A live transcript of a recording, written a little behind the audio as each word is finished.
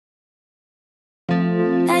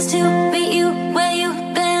nice to meet you. Where you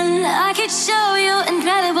been? I could show you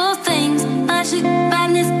incredible things. Magic,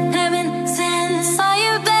 madness, heaven, sin. Saw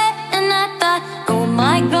you there and I thought, oh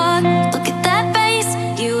my God, look at that face.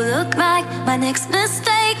 You look like my next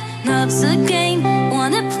mistake. Love's a game,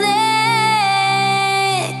 wanna play.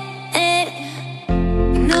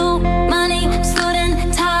 No money, suit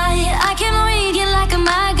and tie. I can read you like a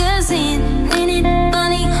magazine. Ain't it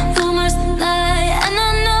funny? Rumors lie, and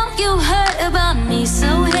I know you heard about me.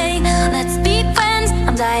 So hey, let's be friends.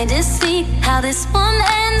 I'm dying to see how this one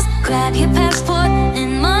ends. Grab your passport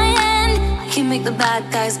in my hand. I can make the bad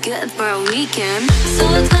guys good for a weekend. So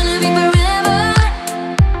it's gonna be forever,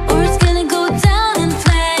 or it's gonna go down in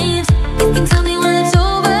flames. You can tell me when it's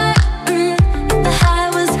over, if the high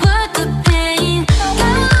was worth the pain.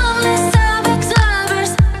 Got a long list of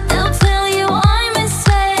ex-lovers, they'll tell you I'm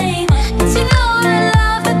insane. 'Cause you know I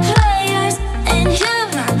love the players, and you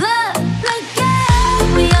love the game.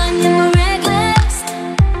 We're young and we're reckless,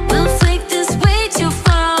 we'll take this way too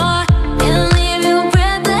far. It'll leave you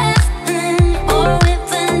breathless, or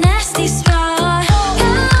with a nasty scar.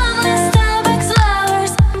 Got a long list of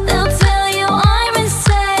ex-lovers, they'll tell you I'm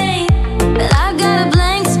insane. But I've got a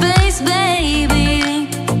blank space, baby,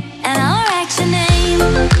 and I'll write your name.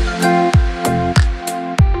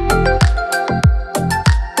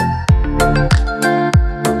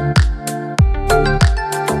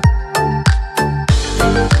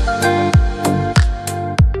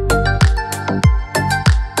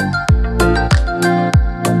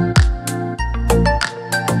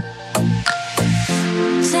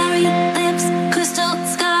 Cherry lips, crystal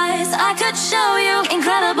skies. I could show you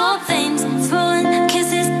incredible things. Swollen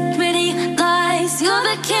kisses, pretty lies. You're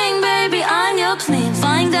the king, baby, I'm your queen.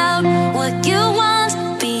 Find out what you want.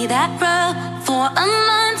 Be that girl for a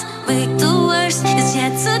month. Wait, the worst is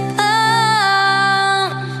yet to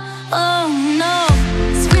come. Oh no,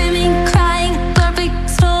 screaming, crying, perfect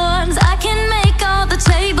storms. I can make all the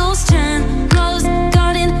tables turn. Rose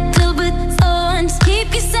garden filled with thorns.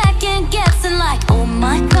 Keep you second guessing like, oh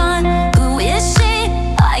my God, who is she?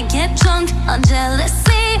 I get drunk on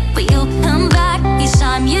jealousy, but you'll come back each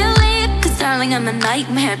time you leave. 'Cause darling, I'm a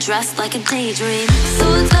nightmare dressed like a daydream. So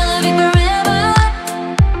it's gonna be